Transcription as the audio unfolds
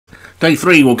Day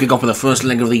 3 will kick off with the first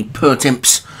leg of the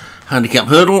Pertemps Handicap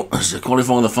hurdle as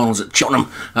qualifying the finals at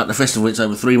Cheltenham. At the festival it's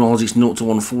over 3 miles, it's 0 to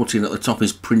 140, and at the top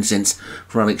is Princess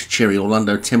for Alex Cherry,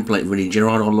 Orlando Template, Vinnie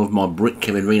Gerard, I Love My Brick,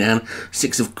 Kevin Renahan,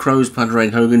 6 of Crows,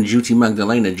 Padraig Hogan, Duty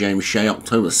Magdalena, James Shea,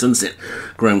 October Sunset,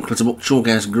 Graham Clutterbuck,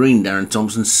 Chalkhouse Green, Darren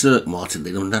Thompson, Cirque, Martin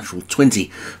Lidham, Natural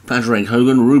 20, Padraig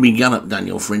Hogan, Ruby Gallop,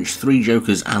 Daniel French, 3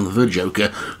 Jokers and the Joker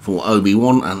for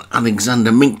Obi-Wan, and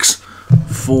Alexander Minks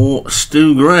for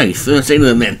Stu Gray. 13 of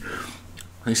them then.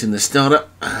 Placing the starter,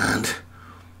 and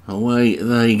away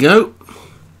they go.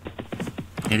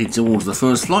 Headed towards the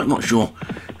first flight. Not sure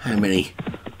how many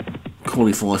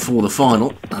qualify for the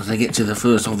final as they get to the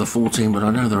first of the 14, but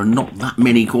I know there are not that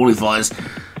many qualifiers,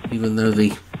 even though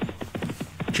the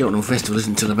Cheltenham Festival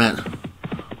isn't until about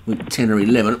week 10 or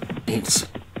 11. It's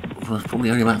probably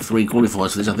only about 3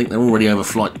 qualifiers for this. I think they're already over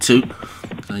flight 2,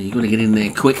 so you've got to get in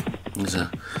there quick. There's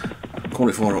a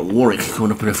qualifier at Warwick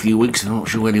coming up in a few weeks. I'm not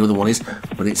sure where the other one is,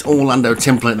 but it's Orlando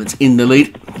Template that's in the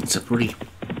lead. It's a pretty,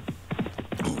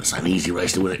 I wouldn't say an easy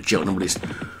race to win at Cheltenham, but it's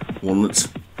one that's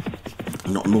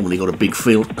not normally got a big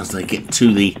field as they get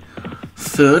to the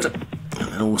third.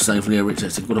 And then all safely over,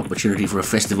 it's a good opportunity for a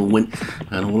festival win.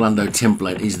 And Orlando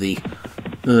Template is the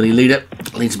early leader,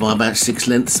 leads by about 6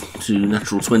 lengths to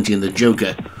Natural 20 and the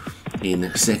Joker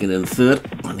in second and third.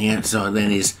 On the outside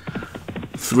then is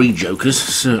 3 Jokers.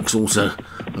 Cirque's also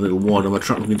a little wide on the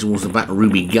track, looking towards the back.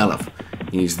 Ruby Gallop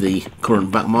is the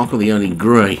current back marker, the only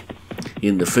grey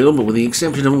in the field, but with the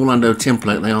exception of Orlando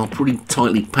Template, they are pretty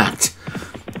tightly packed.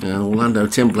 Orlando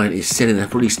Template is setting a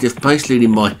pretty stiff pace,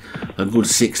 leading by a good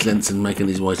 6 lengths and making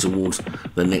his way towards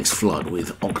the next flight,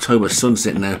 with October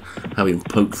Sunset now having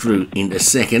poked through into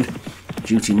second.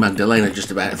 Duty Magdalena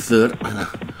just about third, and a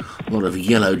lot of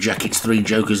yellow jackets, 3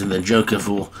 Jokers and the Joker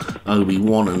for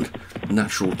Obi-Wan, and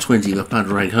Natural 20 for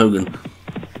Padraig Hogan.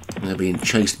 They're being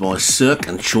chased by Cirque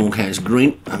and Chalkhouse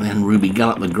Green, and then Ruby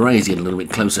Gallop the Greys get a little bit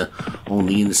closer on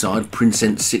the inside.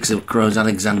 Princess, 6 of Crows,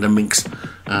 Alexander Minks,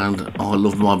 and I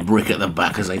Love My Brick at the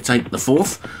back as they take the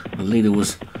fourth. The leader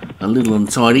was a little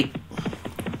untidy.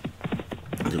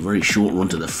 It's a very short run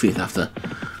to the 5th after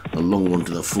a long run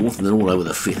to the 4th, and they're all over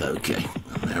the 5th okay.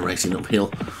 And they're racing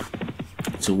uphill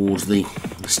towards the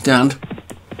stand.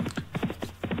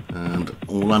 And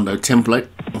Orlando Template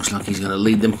looks like he's going to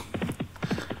lead them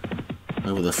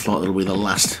over the flight. That'll be the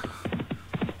last,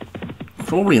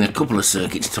 probably in a couple of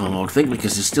circuits time, I would think,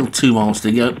 because there's still 2 miles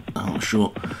to go. I'm not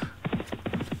sure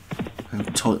how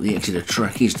tight the Exeter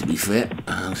track is, to be fair,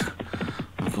 and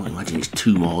I can't imagine it's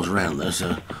 2 miles round though,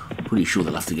 so I'm pretty sure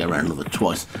they'll have to go around another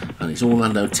twice. And it's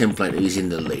Orlando Template who's in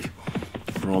the lead,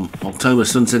 from October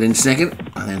Sunset in second,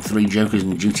 and then 3 Jokers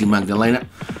and Duty Magdalena,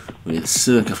 with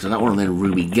Cirque after that one, and then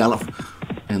Ruby Gallop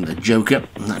and the Joker.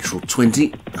 Natural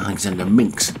 20, Alexander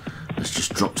Minks has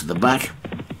just dropped to the back,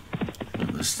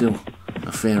 but there's still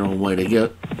a fair old way to go,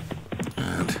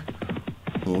 and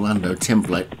Orlando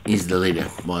Template is the leader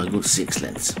by a good 6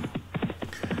 lengths.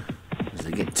 As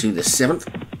they get to the 7th,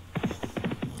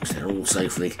 so they're all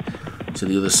safely to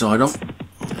the other side of,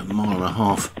 a mile and a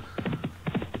half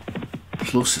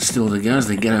plus still to go as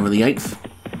they get over the 8th.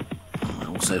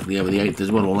 Safely over the 8th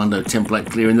as well. Orlando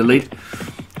Template clearing the lead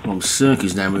from Cirque,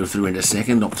 who's now moved through into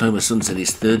second. October Sunset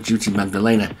is third. Duty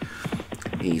Magdalena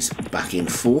is back in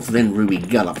 4th. Then Ruby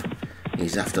Gallop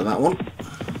is after that one.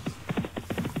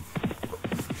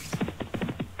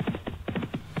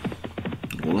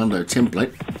 Orlando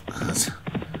Template has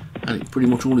had it pretty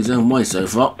much all his own way so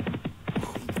far.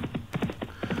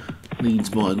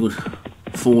 Leads by a good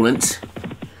 4 lengths.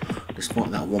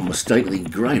 Despite that one mistake, the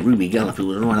grey Ruby Gallop, who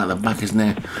was right out the back, has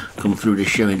now come through to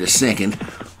show into second.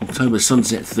 October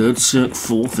Sunset third, Cirque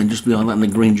 4th, and just behind that in the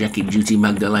green jacket, Duty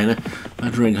Magdalena.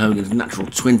 Padraig Hogan's Natural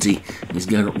 20 is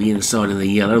going up the inside of the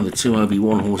yellow. The 2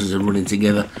 Obi-Wan horses are running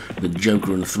together, the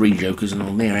Joker and 3 Jokers, and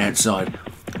on their outside,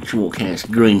 Chalkhouse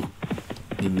Green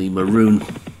in the maroon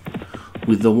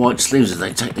with the white sleeves as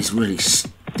they take this really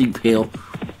steep hill.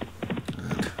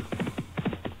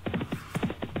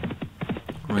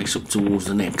 Race up towards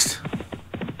the next,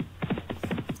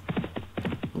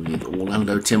 with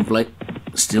Orlando Template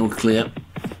still clear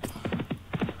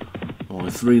by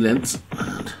 3 lengths,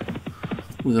 and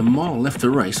with a mile left to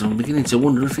race, I'm beginning to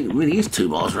wonder if it really is 2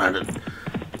 miles round at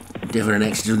Devon and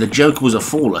Exeter. The Joker was a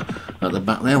faller at the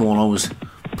back there while I was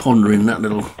pondering that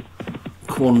little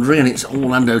quandary, and it's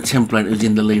Orlando Template who's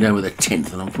in the lead over the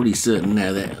 10th, and I'm pretty certain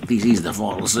now that this is the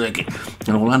final circuit,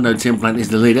 and Orlando Template is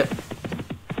the leader.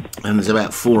 And there's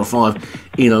about 4 or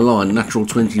 5 in a line. Natural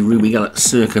 20, Ruby Gullet,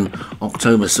 Circon,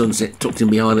 October Sunset, tucked in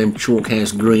behind them,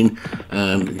 Chalkhouse Green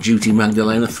and Duty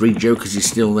Magdalena. 3 Jokers is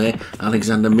still there.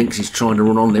 Alexander Minx is trying to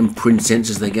run on them. Princess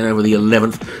as they get over the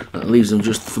 11th. That leaves them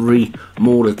just 3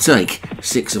 more to take.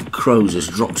 6 of Crows has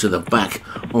dropped to the back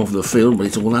of the field, but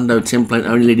it's Orlando Template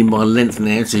only leading by length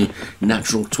now to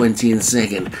Natural 20 in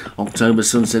second. October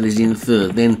Sunset is in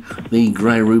third. Then the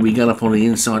Grey Ruby Gallop on the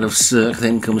inside of Cirque.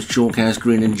 Then comes Chalkhouse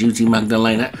Green and Duty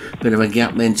Magdalena. Bit of a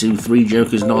gap then to 3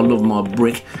 Jokers and I Love My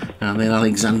Brick. And then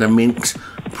Alexander Minx,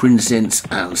 Princess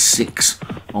and 6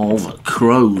 of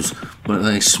Crows. But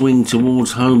they swing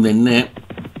towards home then now.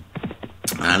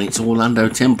 And it's Orlando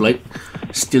Template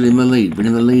still in the lead, been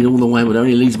in the lead all the way, but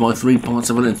only leads by 3 parts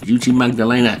of a length. Duty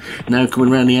Magdalena now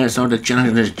coming around the outside. The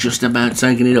challenger has just about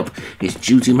taken it up. It's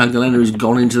Duty Magdalena who's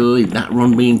gone into the lead. That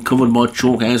run being covered by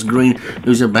Chalkhouse Green,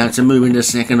 who's about to move into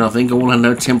second. I think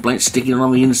Orlando Template sticking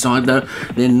on the inside though.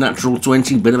 Then Natural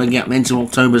 20, bit of a gap then to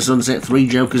October Sunset. 3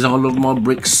 Jokers, I Love My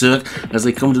Brick, Cirque as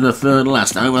they come to the third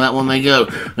last. Over that one they go.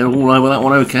 They're all over that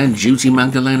one. Okay, Duty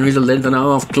Magdalena is a length and a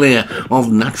half clear of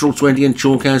Natural 20 and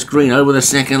Chalkhouse Green over the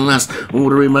second last.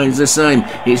 Order remains the same.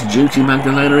 It's Duty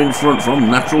Magdalena in front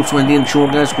from Natural 20 and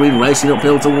Chalkhouse Green racing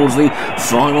uphill towards the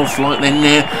final flight then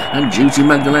there, and Duty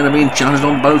Magdalena being challenged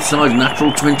on both sides.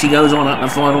 Natural 20 goes on at the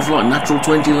final flight. Natural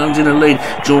 20 lands in the lead.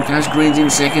 Chalkhouse Green's in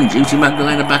second. Duty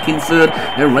Magdalena back in third.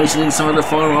 They're racing inside the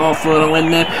final half furlong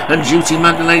end there, and Duty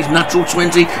Magdalena's Natural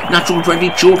 20. Natural 20.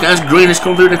 Chalkhouse Green has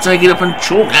come through to take it up, and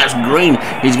Chalkhouse Green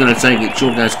is going to take it.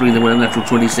 Chalkhouse Green then with a Natural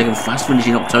 22nd. Fast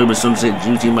finishing October Sunset.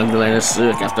 Duty Magdalena,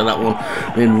 Cirque after that one.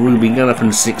 Then Ruby Gallop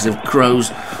and 6 of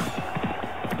Crows.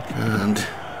 And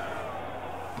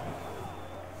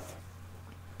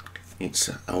it's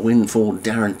a win for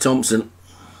Darren Thompson.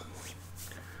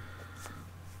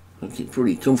 Looking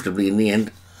pretty comfortably in the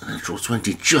end. Natural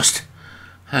 20 just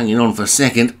hanging on for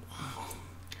second.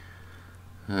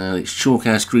 It's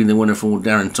Chalkhouse Green, the winner for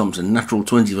Darren Thompson. Natural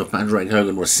 20 for Padraig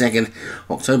Hogan was second.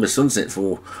 October Sunset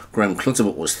for Graham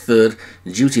Clutterbuck was third.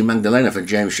 Duty Magdalena for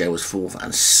James Shea was fourth.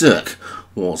 And Cirque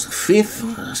was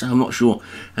fifth. So I'm not sure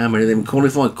how many of them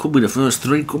qualified. Could be the first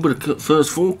 3, could be the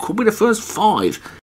first 4, could be the first 5.